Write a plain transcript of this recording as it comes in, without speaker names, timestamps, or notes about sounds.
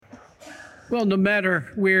Well, no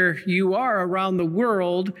matter where you are around the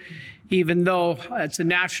world, even though it's a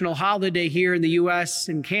national holiday here in the US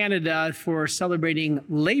and Canada for celebrating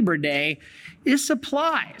Labor Day, this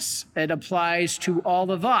applies. It applies to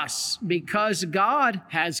all of us because God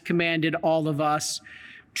has commanded all of us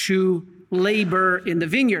to labor in the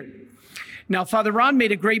vineyard. Now, Father Ron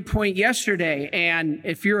made a great point yesterday, and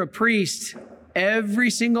if you're a priest, every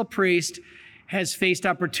single priest has faced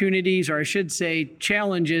opportunities, or I should say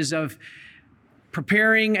challenges of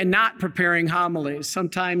preparing and not preparing homilies.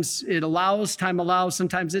 Sometimes it allows, time allows,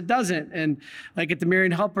 sometimes it doesn't. And like at the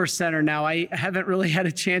Marian Helper Center now, I haven't really had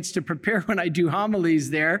a chance to prepare when I do homilies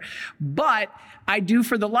there, but I do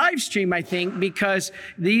for the live stream, I think, because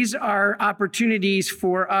these are opportunities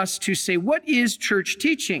for us to say, what is church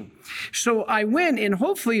teaching? So I went, and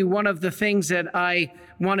hopefully one of the things that I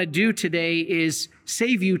want to do today is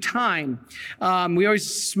save you time. We always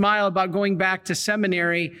smile about going back to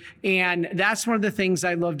seminary, and that's one of the things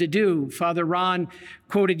I love to do. Father Ron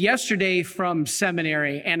quoted yesterday from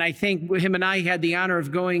seminary, and I think him and I had the honor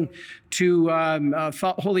of going to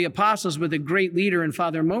Holy Apostles with a great leader in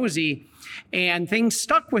Father Mosey, and things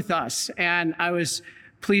stuck with us. And I was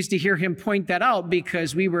pleased to hear him point that out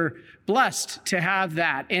because we were blessed to have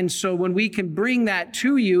that. And so when we can bring that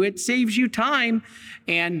to you, it saves you time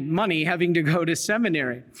and money having to go to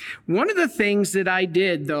seminary. One of the things that I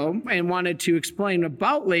did, though, and wanted to explain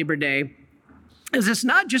about Labor Day is it's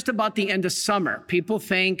not just about the end of summer. People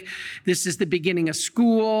think this is the beginning of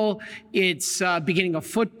school. It's beginning of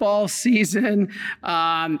football season.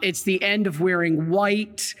 It's the end of wearing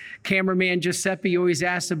white. Cameraman Giuseppe always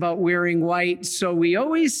asks about wearing white. So we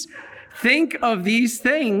always think of these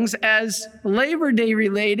things as Labor Day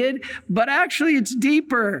related, but actually it's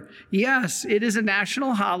deeper. Yes, it is a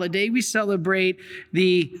national holiday. We celebrate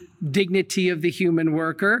the dignity of the human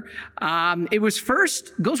worker. It was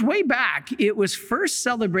first, goes way back. It was first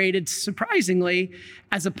celebrated, surprisingly,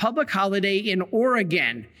 as a public holiday in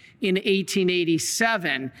Oregon in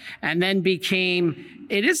 1887, and then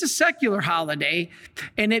it is a secular holiday,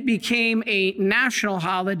 and it became a national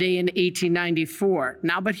holiday in 1894.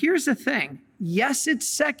 Now, but here's the thing. Yes, it's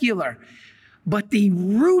secular, but the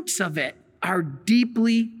roots of it are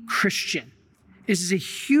deeply Christian. This is a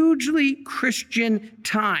hugely Christian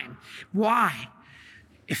time. Why?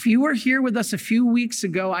 If you were here with us a few weeks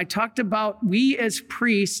ago, I talked about we as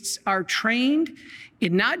priests are trained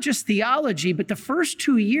in not just theology, but the first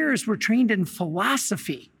 2 years we're trained in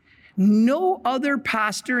philosophy. No other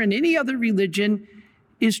pastor in any other religion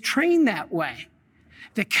is trained that way.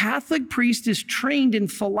 The Catholic priest is trained in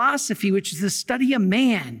philosophy, which is the study of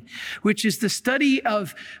man, which is the study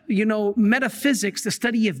of, metaphysics, the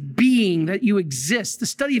study of being, that you exist, the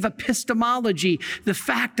study of epistemology, the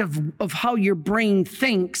fact of how your brain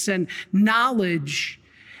thinks and knowledge.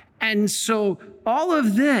 And so all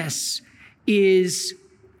of this is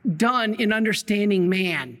done in understanding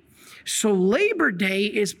man. So Labor Day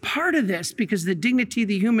is part of this because the dignity of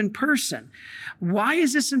the human person. Why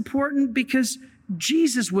is this important? Because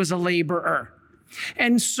Jesus was a laborer.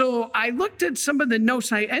 And so I looked at some of the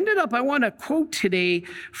notes. I want to quote today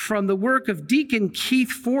from the work of Deacon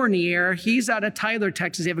Keith Fournier. He's out of Tyler,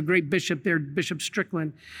 Texas. They have a great bishop there, Bishop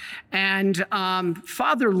Strickland. And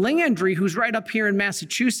Father Landry, who's right up here in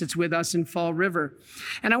Massachusetts with us in Fall River.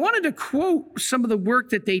 And I wanted to quote some of the work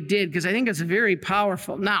that they did because I think it's very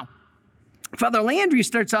powerful. Now, Father Landry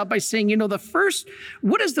starts out by saying,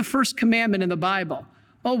 what is the first commandment in the Bible?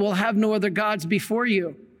 Oh, we'll have no other gods before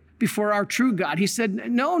you, before our true God. He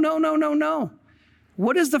said, no.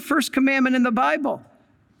 What is the first commandment in the Bible?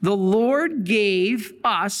 The Lord gave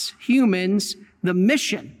us humans a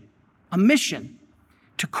mission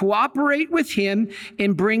to cooperate with him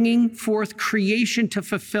in bringing forth creation to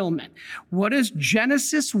fulfillment. What does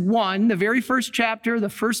Genesis 1, the very first chapter, the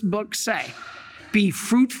first book say? Be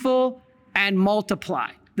fruitful and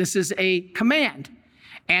multiply. This is a command.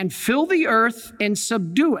 And fill the earth and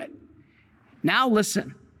subdue it. Now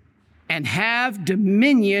listen. And have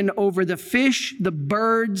dominion over the fish, the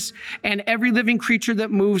birds, and every living creature that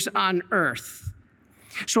moves on earth.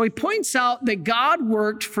 So he points out that God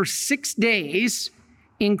worked for 6 days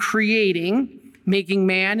in creating, making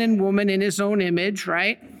man and woman in his own image,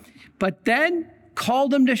 right? But then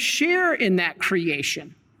called them to share in that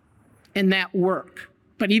creation, in that work.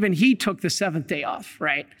 But even he took the seventh day off,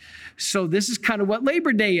 right? So this is kind of what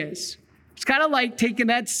Labor Day is. It's kind of like taking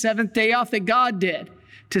that seventh day off that God did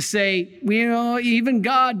to say, even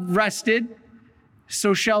God rested,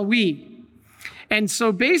 so shall we. And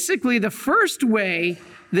so basically the first way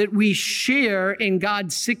that we share in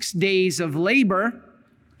God's 6 days of labor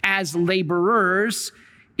as laborers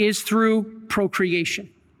is through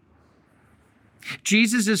procreation.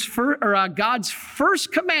 God's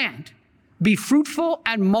first command, be fruitful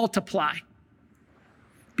and multiply.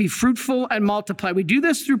 Be fruitful and multiply. We do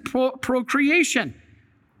this through procreation.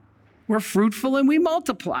 We're fruitful and we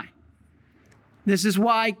multiply. This is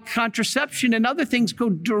why contraception and other things go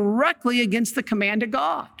directly against the command of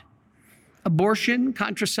God. Abortion,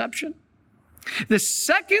 contraception. The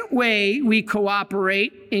second way we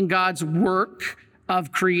cooperate in God's work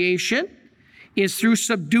of creation is through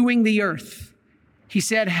subduing the earth. He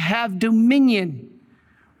said, have dominion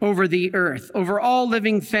over the earth, over all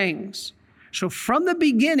living things. So from the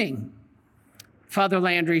beginning, Father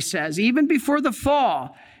Landry says, even before the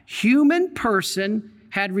fall, human person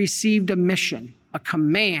had received a mission, a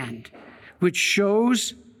command, which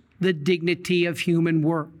shows the dignity of human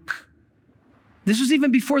work. This was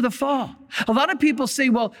even before the fall. A lot of people say,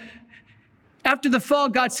 well, after the fall,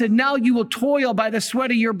 God said, now you will toil by the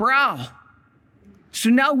sweat of your brow. So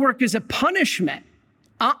now work is a punishment.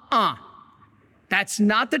 That's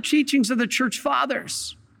not the teachings of the church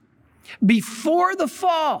fathers. Before the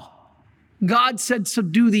fall, God said,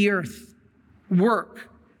 subdue the earth, work,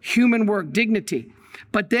 human work, dignity.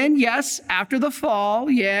 But then, yes, after the fall,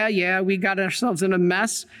 we got ourselves in a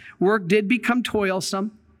mess. Work did become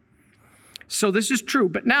toilsome. So this is true.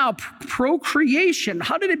 But now procreation,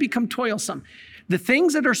 how did it become toilsome? The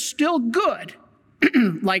things that are still good,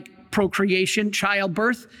 like procreation,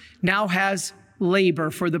 childbirth, now has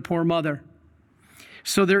labor for the poor mother.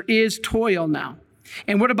 So there is toil now.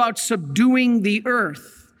 And what about subduing the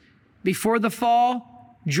earth? Before the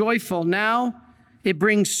fall, joyful. Now it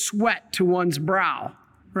brings sweat to one's brow,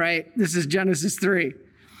 right? This is Genesis 3.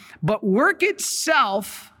 But work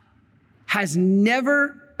itself has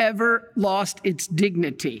never, ever lost its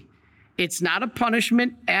dignity. It's not a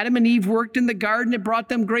punishment. Adam and Eve worked in the garden. It brought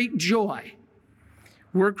them great joy.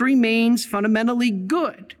 Work remains fundamentally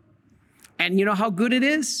good. And you know how good it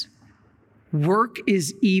is? Work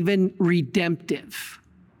is even redemptive.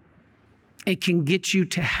 It can get you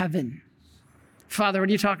to heaven. Father, what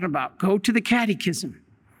are you talking about? Go to the Catechism,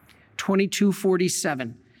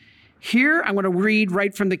 2247. Here, I'm going to read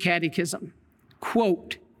right from the Catechism.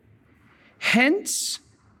 Quote, hence,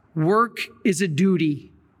 work is a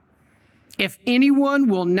duty. If anyone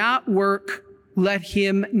will not work, let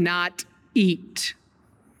him not eat.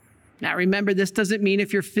 Now remember, this doesn't mean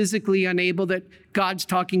if you're physically unable that God's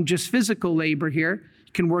talking just physical labor here.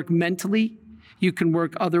 You can work mentally. You can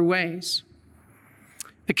work other ways.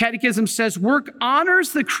 The Catechism says, work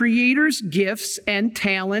honors the Creator's gifts and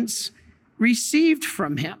talents received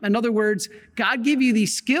from him. In other words, God gave you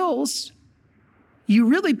these skills. You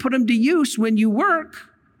really put them to use when you work.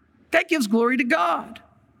 That gives glory to God.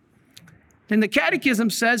 And the Catechism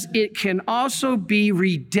says it can also be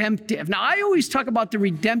redemptive. Now, I always talk about the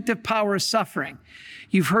redemptive power of suffering.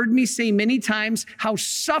 You've heard me say many times how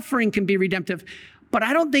suffering can be redemptive, but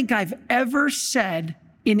I don't think I've ever said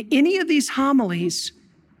in any of these homilies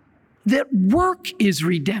that work is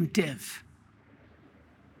redemptive.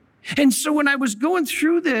 And so when I was going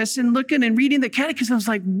through this and looking and reading the Catechism, I was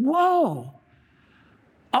like, whoa,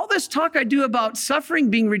 all this talk I do about suffering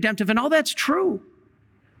being redemptive, and all that's true.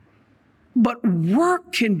 But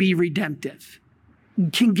work can be redemptive,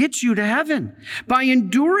 can get you to heaven. By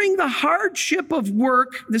enduring the hardship of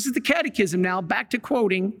work, this is the Catechism now, back to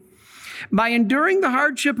quoting, by enduring the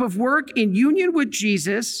hardship of work in union with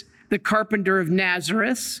Jesus, the carpenter of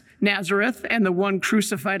Nazareth, and the one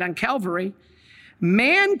crucified on Calvary,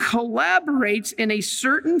 man collaborates in a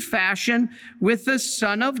certain fashion with the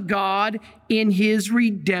Son of God in his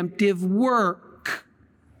redemptive work.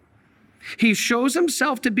 He shows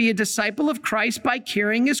himself to be a disciple of Christ by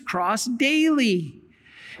carrying his cross daily.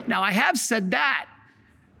 Now, I have said that.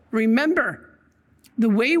 Remember, the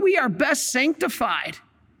way we are best sanctified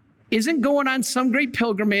isn't going on some great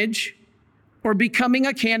pilgrimage or becoming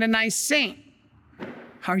a canonized saint.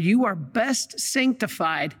 How you are best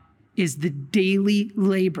sanctified is the daily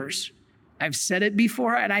labors. I've said it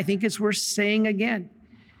before, and I think it's worth saying again.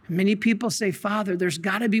 Many people say, Father, there's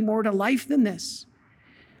got to be more to life than this.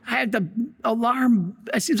 I had the alarm.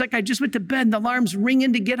 It seems like I just went to bed and the alarm's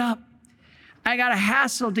ringing to get up. I got a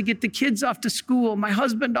hassle to get the kids off to school, my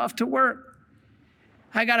husband off to work.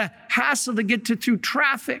 I got a hassle to get through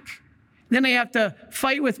traffic. Then I have to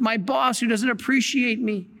fight with my boss who doesn't appreciate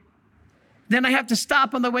me. Then I have to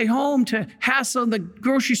stop on the way home to hassle the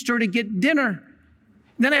grocery store to get dinner.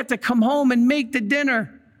 Then I have to come home and make the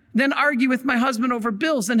dinner. Then argue with my husband over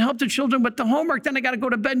bills, then help the children with the homework. Then I got to go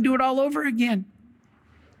to bed and do it all over again.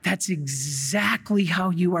 That's exactly how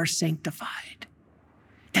you are sanctified.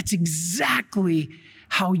 That's exactly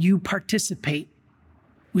how you participate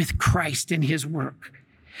with Christ in his work.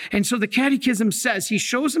 And so the Catechism says he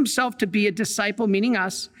shows himself to be a disciple, meaning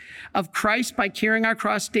us, of Christ by carrying our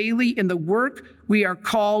cross daily in the work we are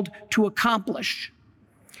called to accomplish.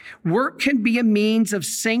 Work can be a means of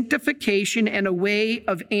sanctification and a way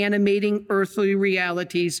of animating earthly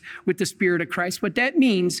realities with the Spirit of Christ. What that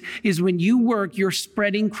means is when you work, you're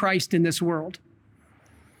spreading Christ in this world.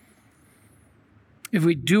 If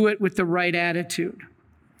we do it with the right attitude.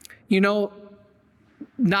 You know,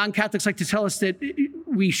 non-Catholics like to tell us that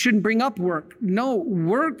we shouldn't bring up work. No,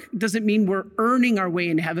 work doesn't mean we're earning our way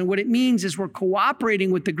into heaven. What it means is we're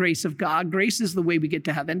cooperating with the grace of God. Grace is the way we get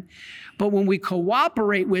to heaven. But when we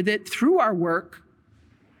cooperate with it through our work,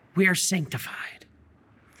 we are sanctified.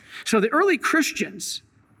 So the early Christians,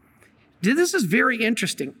 this is very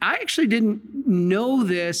interesting. I actually didn't know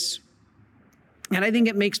this, and I think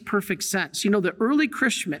it makes perfect sense. You know, the early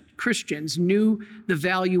Christians knew the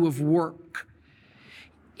value of work.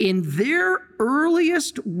 In their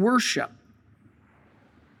earliest worship,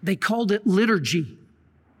 they called it liturgy.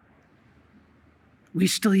 We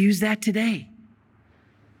still use that today.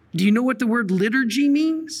 Do you know what the word liturgy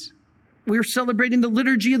means? We're celebrating the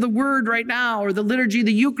liturgy of the word right now, or the liturgy of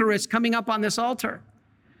the Eucharist coming up on this altar.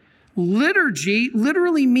 Liturgy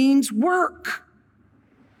literally means work.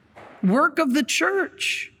 Work of the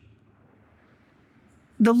church.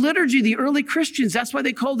 The liturgy, the early Christians, that's why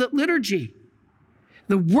they called it liturgy.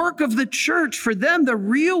 The work of the church, for them, the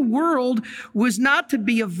real world was not to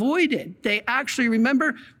be avoided. They actually,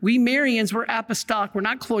 remember, we Marians were apostolic. We're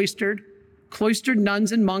not cloistered. Cloistered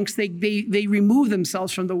nuns and monks, they remove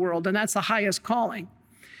themselves from the world, and that's the highest calling.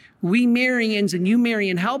 We Marians and you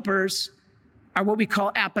Marian helpers are what we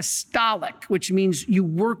call apostolic, which means you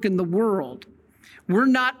work in the world. We're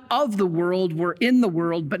not of the world, we're in the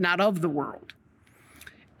world, but not of the world.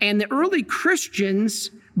 And the early Christians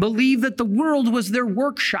believed that the world was their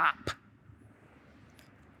workshop.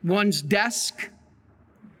 One's desk,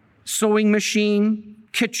 sewing machine,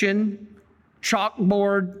 kitchen,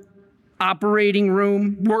 chalkboard, operating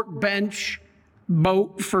room, workbench,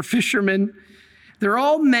 boat for fishermen. They're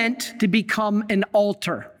all meant to become an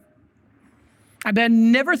altar. I bet I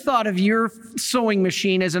never thought of your sewing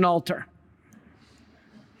machine as an altar.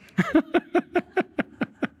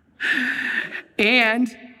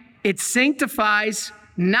 And it sanctifies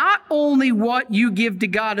not only what you give to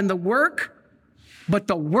God in the work, but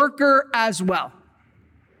the worker as well.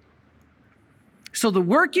 So the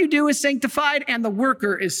work you do is sanctified and the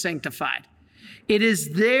worker is sanctified. It is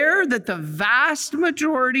there that the vast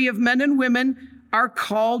majority of men and women are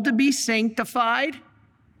called to be sanctified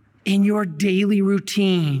in your daily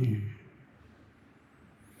routine.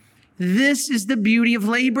 This is the beauty of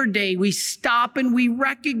Labor Day. We stop and we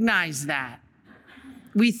recognize that.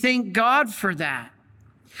 We thank God for that.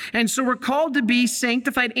 And so we're called to be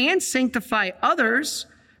sanctified and sanctify others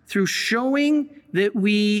through showing that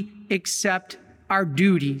we accept our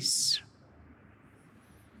duties.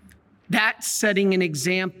 That's setting an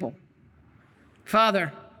example.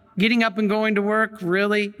 Father, getting up and going to work,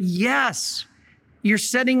 really? Yes. You're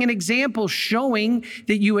setting an example showing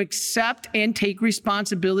that you accept and take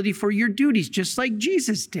responsibility for your duties, just like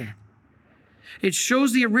Jesus did. It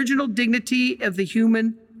shows the original dignity of the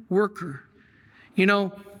human worker. You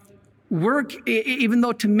know, work, even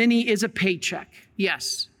though to many is a paycheck,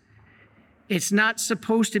 yes, it's not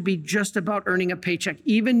supposed to be just about earning a paycheck,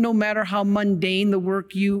 even no matter how mundane the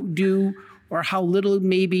work you do or how little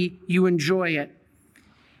maybe you enjoy it.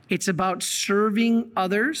 It's about serving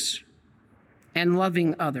others and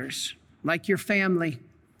loving others, like your family,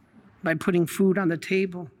 by putting food on the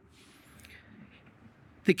table.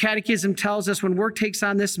 The Catechism tells us when work takes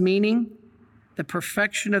on this meaning, the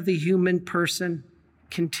perfection of the human person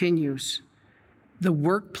continues. The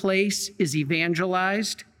workplace is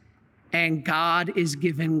evangelized and God is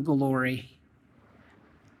given glory.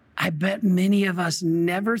 I bet many of us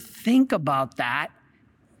never think about that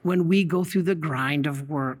when we go through the grind of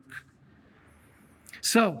work.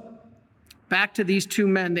 So, back to these two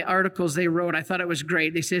men, the articles they wrote, I thought it was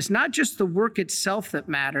great. They say it's not just the work itself that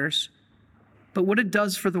matters, but what it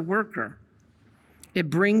does for the worker. It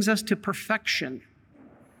brings us to perfection.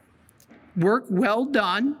 Work well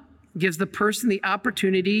done gives the person the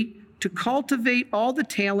opportunity to cultivate all the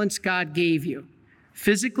talents God gave you,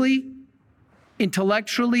 physically,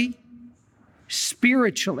 intellectually,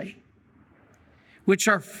 spiritually, which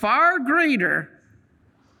are far greater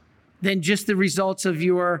than just the results of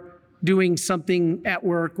your doing something at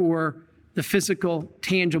work or the physical,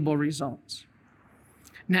 tangible results.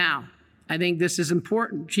 Now, I think this is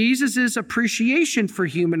important. Jesus' appreciation for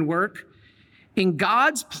human work in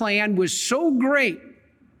God's plan was so great.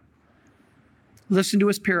 Listen to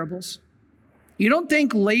his parables. You don't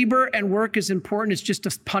think labor and work is important? It's just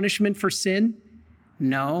a punishment for sin?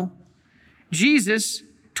 No. Jesus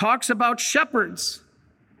talks about shepherds,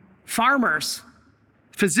 farmers,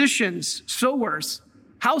 physicians, sowers,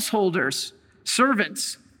 householders,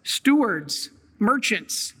 servants, stewards,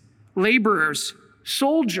 merchants, laborers,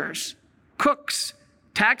 soldiers, cooks,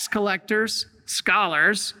 tax collectors,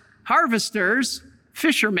 scholars, harvesters,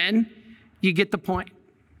 fishermen. You get the point.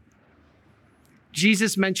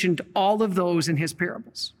 Jesus mentioned all of those in his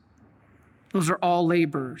parables. Those are all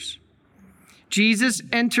laborers. Jesus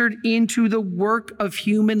entered into the work of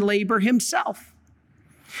human labor himself.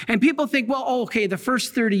 And people think, well, okay, the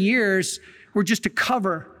first 30 years were just a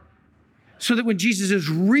cover so that when Jesus'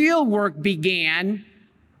 real work began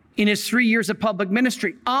in his 3 years of public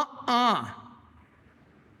ministry,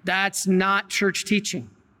 that's not church teaching.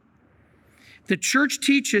 The church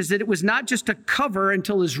teaches that it was not just a cover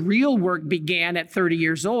until his real work began at 30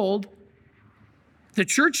 years old. The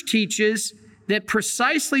church teaches that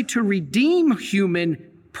precisely to redeem human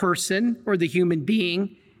person or the human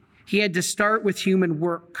being, he had to start with human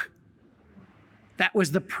work. That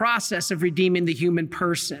was the process of redeeming the human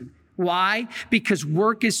person. Why? Because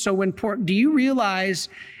work is so important. Do you realize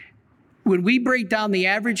when we break down the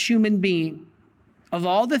average human being, of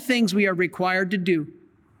all the things we are required to do,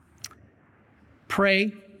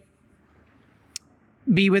 pray,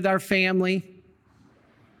 be with our family,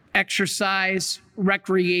 exercise,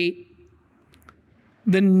 recreate,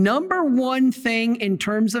 the number one thing in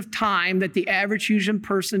terms of time that the average human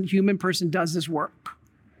person does is work.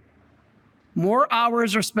 More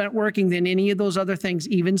hours are spent working than any of those other things,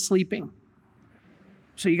 even sleeping.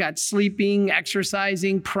 So you got sleeping,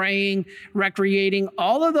 exercising, praying, recreating,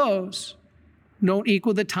 all of those don't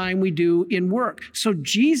equal the time we do in work. So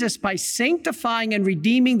Jesus, by sanctifying and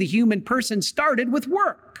redeeming the human person, started with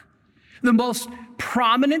work, the most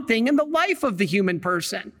prominent thing in the life of the human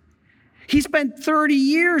person. He spent 30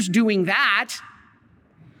 years doing that,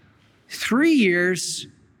 3 years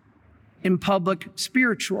in public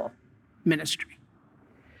spiritual ministry.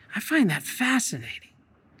 I find that fascinating.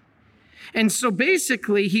 And so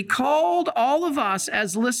basically, he called all of us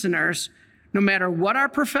as listeners, no matter what our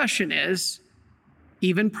profession is,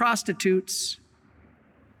 even prostitutes,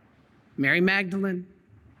 Mary Magdalene,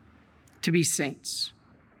 to be saints.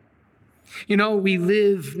 You know, we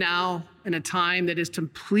live now in a time that has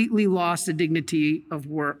completely lost the dignity of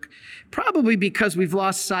work, probably because we've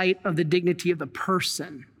lost sight of the dignity of the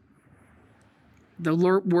person, the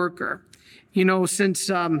worker. You know, since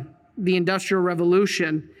the Industrial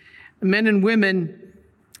Revolution, men and women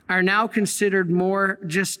are now considered more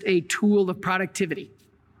just a tool of productivity,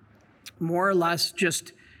 more or less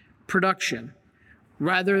just production,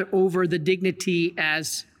 rather over the dignity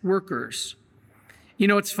as workers. You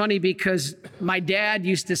know, it's funny because my dad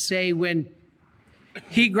used to say when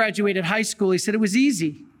he graduated high school, he said it was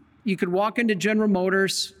easy. You could walk into General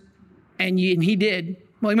Motors, and he did.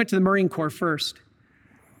 Well, he went to the Marine Corps first.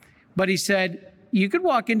 But he said, you could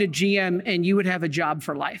walk into GM and you would have a job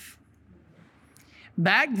for life.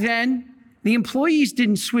 Back then, the employees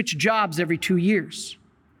didn't switch jobs every 2 years.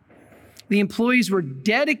 The employees were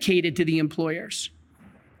dedicated to the employers.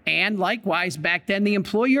 And likewise, back then, the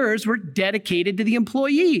employers were dedicated to the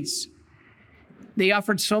employees. They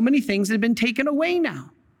offered so many things that have been taken away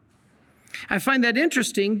now. I find that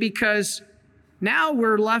interesting because now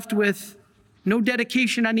we're left with no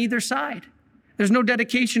dedication on either side. There's no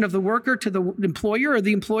dedication of the worker to the employer or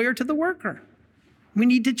the employer to the worker. We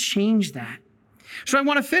need to change that. So I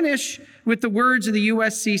want to finish with the words of the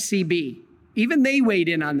USCCB. Even they weighed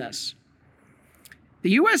in on this.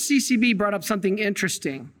 The USCCB brought up something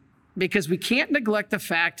interesting because we can't neglect the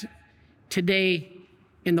fact today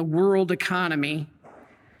in the world economy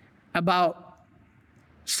about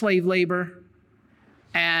slave labor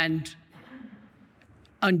and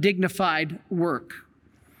undignified work.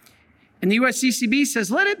 And the USCCB says,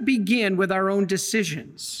 let it begin with our own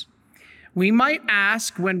decisions. We might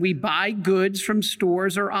ask when we buy goods from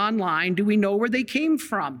stores or online, do we know where they came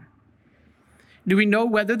from? Do we know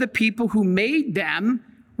whether the people who made them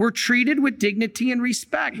were treated with dignity and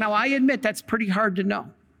respect? Now, I admit that's pretty hard to know.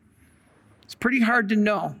 It's pretty hard to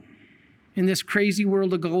know in this crazy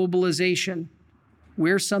world of globalization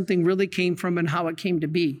where something really came from and how it came to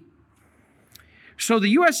be. So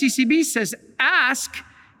the USCCB says, ask,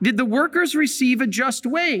 did the workers receive a just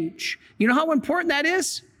wage? You know how important that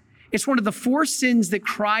is? It's one of the 4 sins that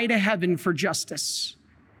cry to heaven for justice.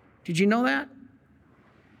 Did you know that?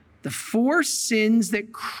 The 4 sins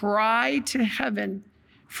that cry to heaven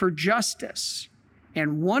for justice.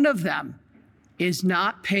 And one of them is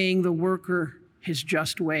not paying the worker his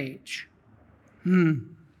just wage.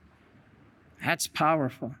 That's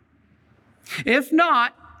powerful. If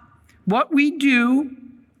not, what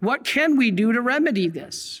can we do to remedy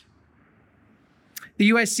this? The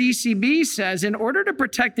USCCB says, in order to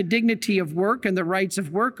protect the dignity of work and the rights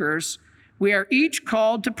of workers, we are each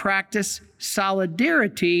called to practice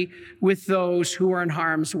solidarity with those who are in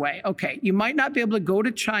harm's way. Okay, you might not be able to go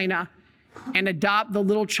to China and adopt the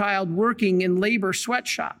little child working in labor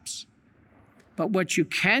sweatshops. But what you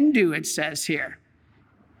can do, it says here,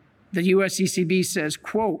 the USCCB says,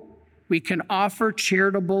 quote, we can offer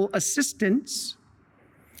charitable assistance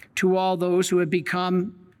to all those who have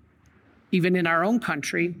become, even in our own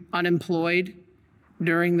country, unemployed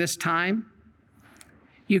during this time.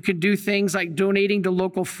 You could do things like donating to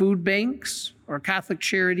local food banks or Catholic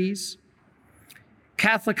charities.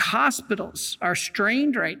 Catholic hospitals are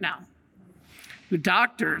strained right now.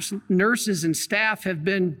 Doctors, nurses, and staff have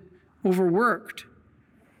been overworked.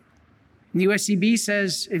 The USCB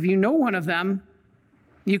says if you know one of them,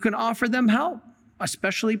 you can offer them help,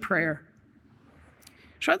 especially prayer.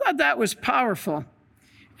 So I thought that was powerful.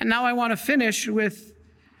 And now I want to finish with,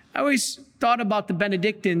 I always thought about the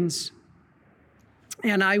Benedictines,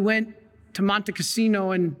 and I went to Monte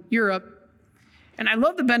Cassino in Europe, and I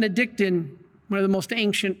love the Benedictine, one of the most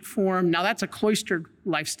ancient form. Now that's a cloistered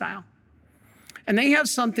lifestyle. And they have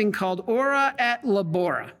something called ora et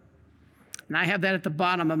labora. And I have that at the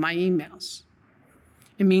bottom of my emails.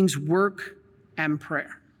 It means work and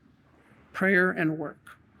prayer. Prayer and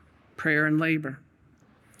work. Prayer and labor.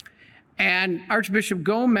 And Archbishop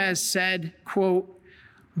Gomez said, quote,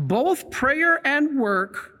 both prayer and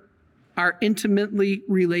work are intimately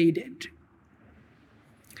related,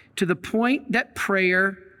 to the point that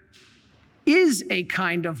prayer is a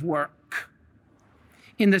kind of work,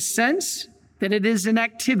 in the sense that it is an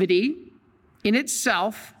activity in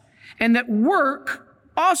itself, and that work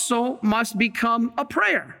also must become a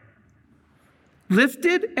prayer,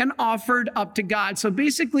 lifted and offered up to God. So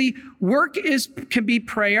basically, work can be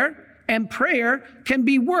prayer, and prayer can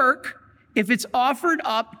be work if it's offered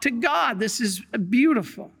up to God. This is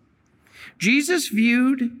beautiful. Jesus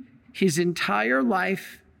viewed his entire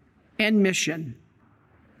life and mission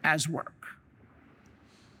as work.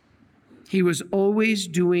 He was always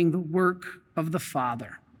doing the work of the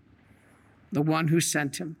Father, the one who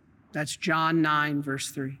sent him. That's John 9, verse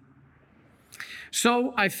 3.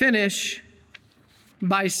 So I finish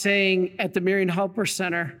by saying at the Marian Helper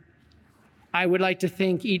Center, I would like to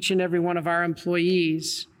thank each and every one of our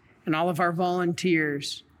employees and all of our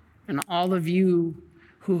volunteers and all of you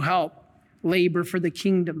who help labor for the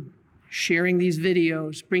kingdom, sharing these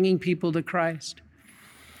videos, bringing people to Christ.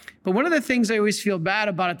 But one of the things I always feel bad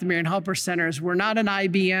about at the Marian Helper Center is we're not an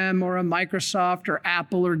IBM or a Microsoft or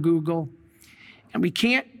Apple or Google, and we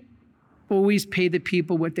can't always pay the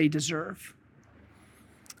people what they deserve.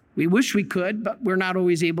 We wish we could, but we're not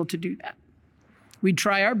always able to do that. We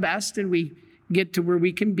try our best and we get to where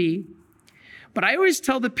we can be. But I always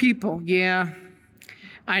tell the people, yeah,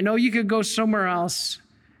 I know you could go somewhere else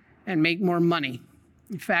and make more money.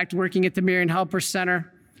 In fact, working at the Marian Helper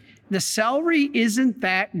Center, the salary isn't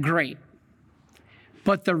that great,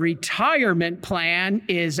 but the retirement plan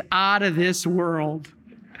is out of this world,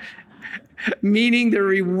 meaning the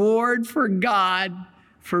reward for God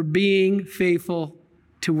for being faithful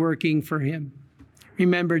to working for him.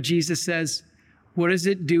 Remember, Jesus says, what does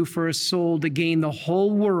it do for a soul to gain the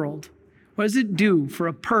whole world? What does it do for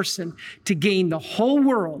a person to gain the whole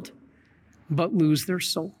world but lose their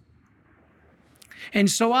soul?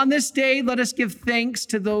 And so on this day, let us give thanks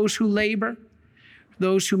to those who labor,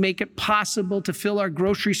 those who make it possible to fill our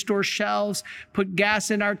grocery store shelves, put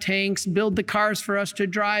gas in our tanks, build the cars for us to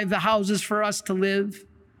drive, the houses for us to live,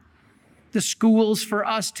 the schools for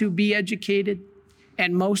us to be educated,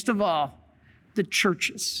 and most of all, the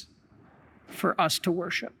churches for us to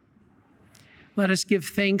worship. Let us give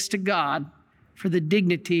thanks to God for the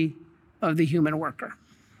dignity of the human worker.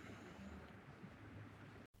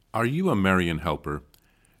 Are you a Marian Helper?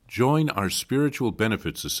 Join our Spiritual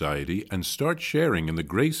Benefit Society and start sharing in the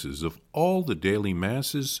graces of all the daily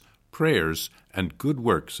masses, prayers, and good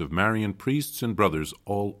works of Marian priests and brothers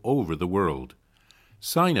all over the world.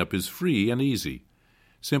 Sign up is free and easy.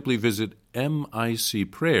 Simply visit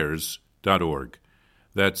micprayers.org.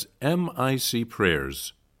 That's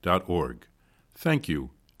micprayers.org. Thank you,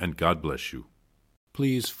 and God bless you.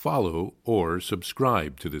 Please follow or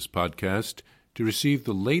subscribe to this podcast to receive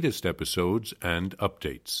the latest episodes and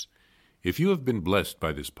updates. If you have been blessed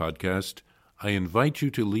by this podcast, I invite you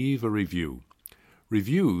to leave a review.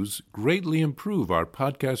 Reviews greatly improve our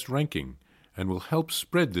podcast ranking and will help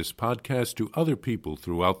spread this podcast to other people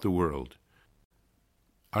throughout the world.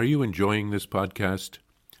 Are you enjoying this podcast?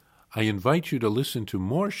 I invite you to listen to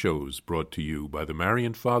more shows brought to you by the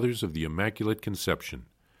Marian Fathers of the Immaculate Conception.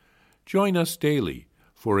 Join us daily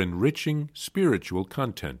for enriching spiritual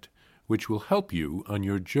content, which will help you on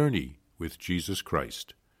your journey with Jesus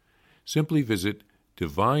Christ. Simply visit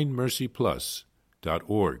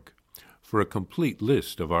DivineMercyPlus.org for a complete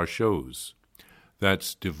list of our shows.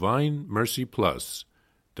 That's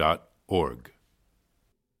DivineMercyPlus.org.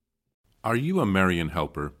 Are you a Marian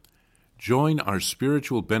helper? Join our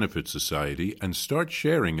Spiritual Benefit Society and start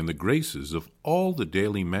sharing in the graces of all the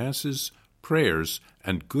daily masses, prayers,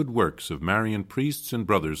 and good works of Marian priests and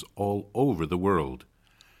brothers all over the world.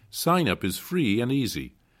 Sign up is free and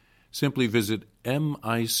easy. Simply visit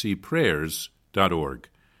micprayers.org.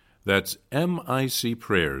 That's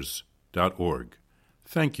micprayers.org.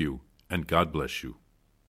 Thank you, and God bless you.